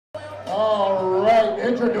All right,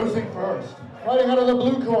 introducing first, fighting out of the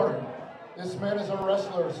blue corner. This man is a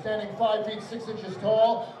wrestler, standing 5 feet 6 inches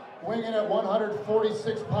tall, weighing in at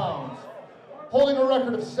 146 pounds. Holding a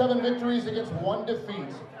record of 7 victories against 1 defeat.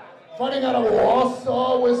 Fighting out of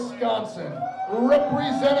Wausau, Wisconsin,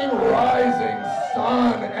 representing Rising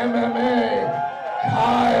Sun MMA,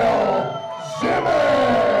 Kyle Zimick.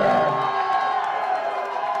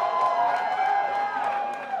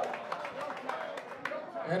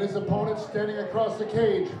 And his opponent standing across the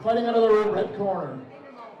cage, fighting out of the red corner.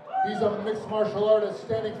 He's a mixed martial artist,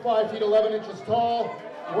 standing 5 feet 11 inches tall,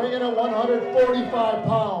 weighing in at 145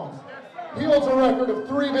 pounds. He holds a record of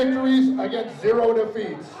 3 victories against 0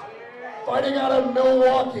 defeats. Fighting out of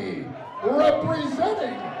Milwaukee,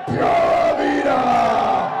 representing Pura Vida,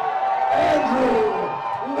 Andrew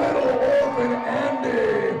Little Orphan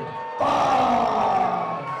Andy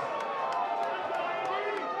Foss.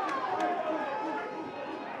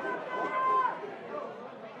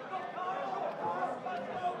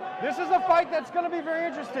 This is a fight that's going to be very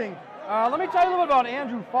interesting. Let me tell you a little bit about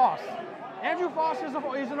Andrew Foss. Andrew Foss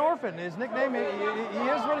he's an orphan. His nickname, he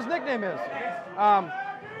is what his nickname is.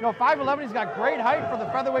 5'11", he's got great height for the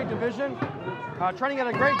featherweight division. Training at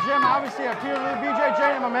a great gym, obviously at Pure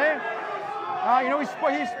BJJ MMA.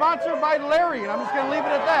 He's sponsored by Larry, and I'm just going to leave it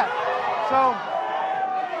at that. So,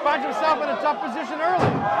 finds himself in a tough position early.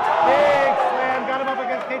 Big slam, got him up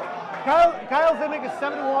against cage. Kyle Zimick is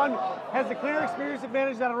 7-1, has the clear experience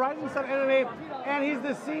advantage out of Rising Sun MMA, and he's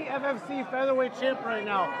the CFFC featherweight champ right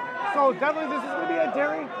now. So definitely this is going to be a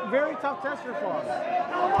very, very tough test for Foss.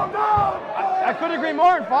 I couldn't agree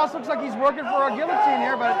more, and Foss looks like he's working for a guillotine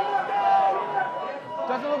here, but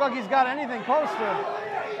doesn't look like he's got anything close to it.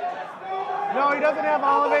 No, he doesn't have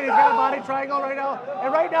all of it. He's got a body triangle right now.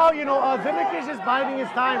 And right now, Zimick is just biding his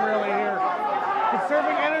time really here.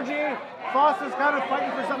 Conserving energy. Foss is kind of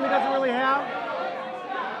fighting for something he doesn't really have.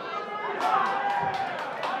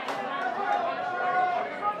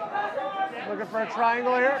 Looking for a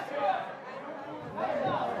triangle here.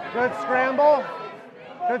 Good scramble.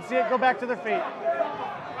 Could see it go back to their feet.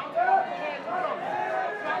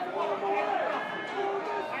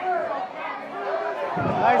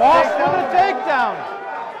 Nice Foss with a takedown.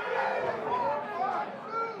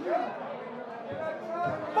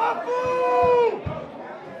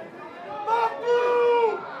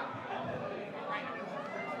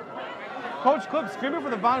 Coach Clip screaming for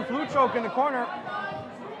the Von Flue choke in the corner.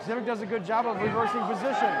 Zimick does a good job of reversing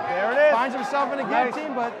position. There it is. Finds himself in a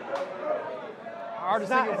guillotine, but hard to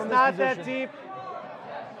single from this not position. that deep.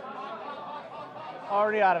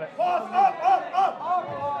 Already out of it.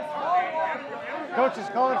 Coach is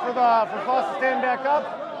calling for Foss to stand back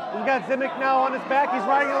up. We've got Zimick now on his back. He's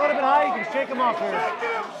riding a little bit high. You can shake him off here.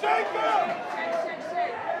 Shake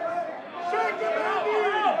him, Andy!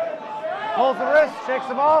 Pulls the wrist, shakes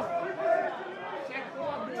him off.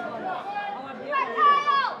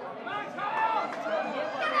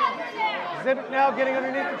 Zimick now getting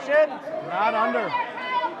underneath the chin. Not under.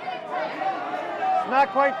 It's not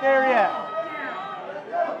quite there yet.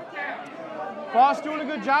 Foss doing a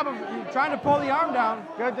good job of trying to pull the arm down.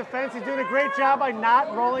 Good defense. He's doing a great job by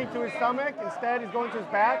not rolling to his stomach. Instead, he's going to his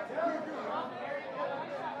back.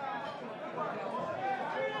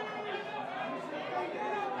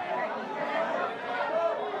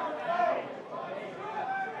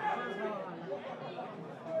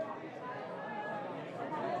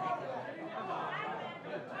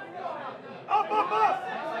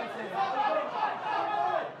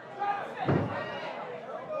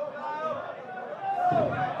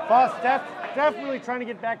 Foss definitely trying to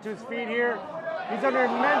get back to his feet here. He's under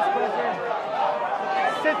immense pressure.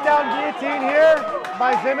 Sit-down guillotine here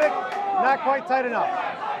by Zimick. Not quite tight enough.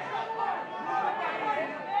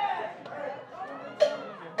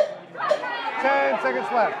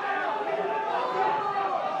 Seconds left.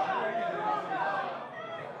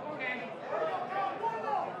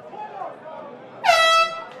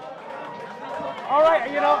 All right,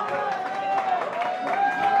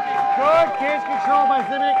 good cage control by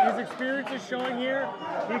Zimick. His experience is showing here.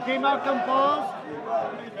 He came out composed.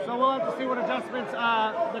 So we'll have to see what adjustments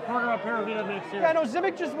the corner of Pura Vida makes here. Yeah, no,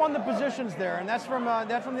 Zimick just won the positions there, and that's from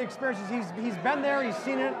the experiences. He's been there, he's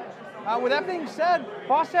seen it. With that being said,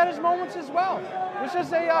 Foss had his moments as well. This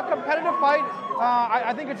is a competitive fight.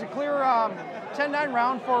 I think it's a clear 10-9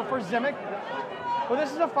 round for Zimick. But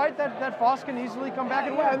this is a fight that Foss can easily come back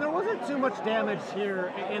and win. And there wasn't too much damage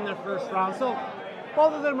here in the first round. So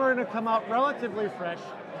both of them are going to come out relatively fresh.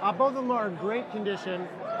 Both of them are in great condition.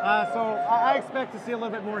 So I expect to see a little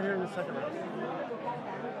bit more here in the second round.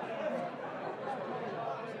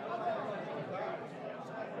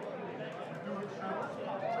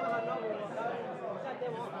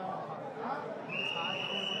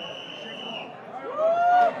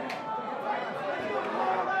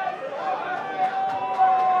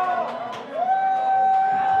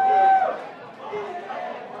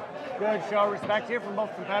 Good show of respect here from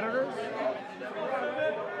both competitors.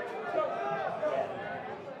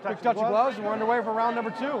 Quick touch of gloves, and we're underway for round number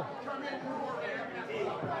 2.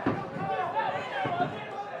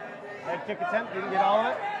 Head kick attempt, didn't get all of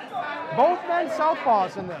it. Both men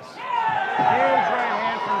southpaws in this. Huge right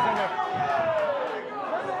hand from Zimick.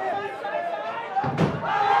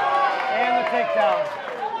 And the takedown.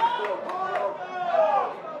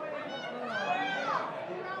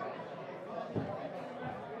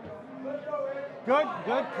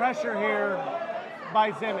 Good pressure here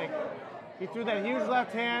by Zimick. He threw that huge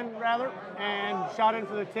left hand, and shot in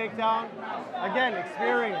for the takedown. Again,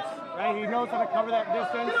 experience, right? He knows how to cover that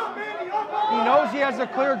distance. He knows he has a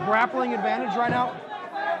clear grappling advantage right now.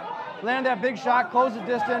 Landed that big shot, closed the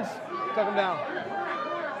distance, took him down.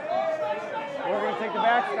 We're going to take the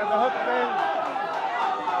back, got the hook in.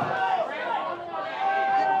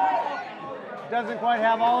 Doesn't quite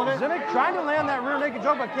have all of it. Zimick trying to land that rear naked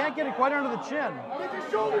choke, but can't get it quite under the chin.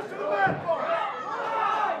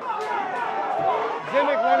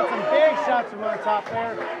 Zimick landed some big shots from on top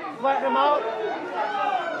there. Flatten him out.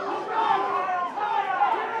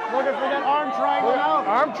 Looking for that arm triangle now.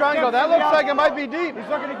 Arm triangle, that looks like it might be deep. He's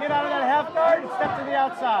looking to get out of that half guard and step to the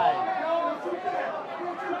outside.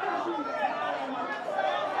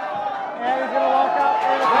 And he's going to walk out.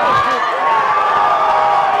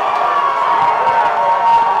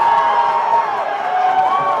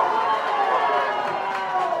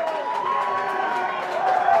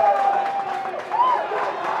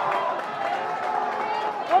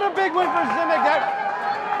 What a big win for Zimick.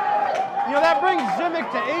 That brings Zimick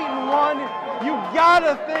to 8-1. You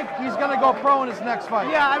gotta think he's gonna go pro in his next fight.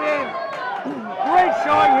 Yeah, I mean, great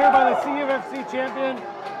showing here by the CFFC champion.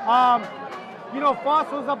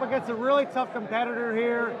 Foss was up against a really tough competitor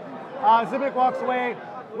here. Zimick walks away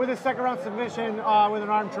with a second round submission with an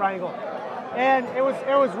arm triangle. And it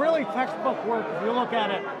was really textbook work if you look at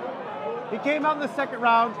it. He came out in the second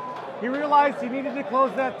round. He realized he needed to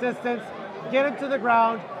close that distance, get him to the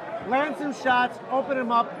ground, land some shots, open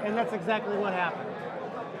him up, and that's exactly what happened.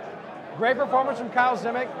 Great performance from Kyle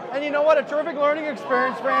Zimick. And you know what? A terrific learning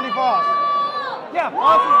experience for Andy Foss. Yeah,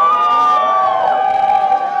 Foss,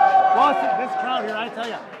 this crowd here, I tell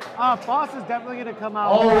you, Foss is definitely going to come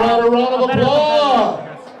out. All right, a round of applause.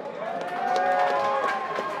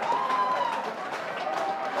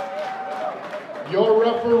 Your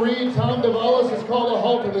referee, Tom DeValis, has called a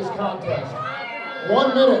halt to this contest.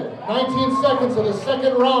 1 minute, 19 seconds of the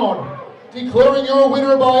second round. Declaring your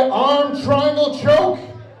winner by arm triangle choke,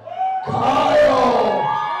 Kyle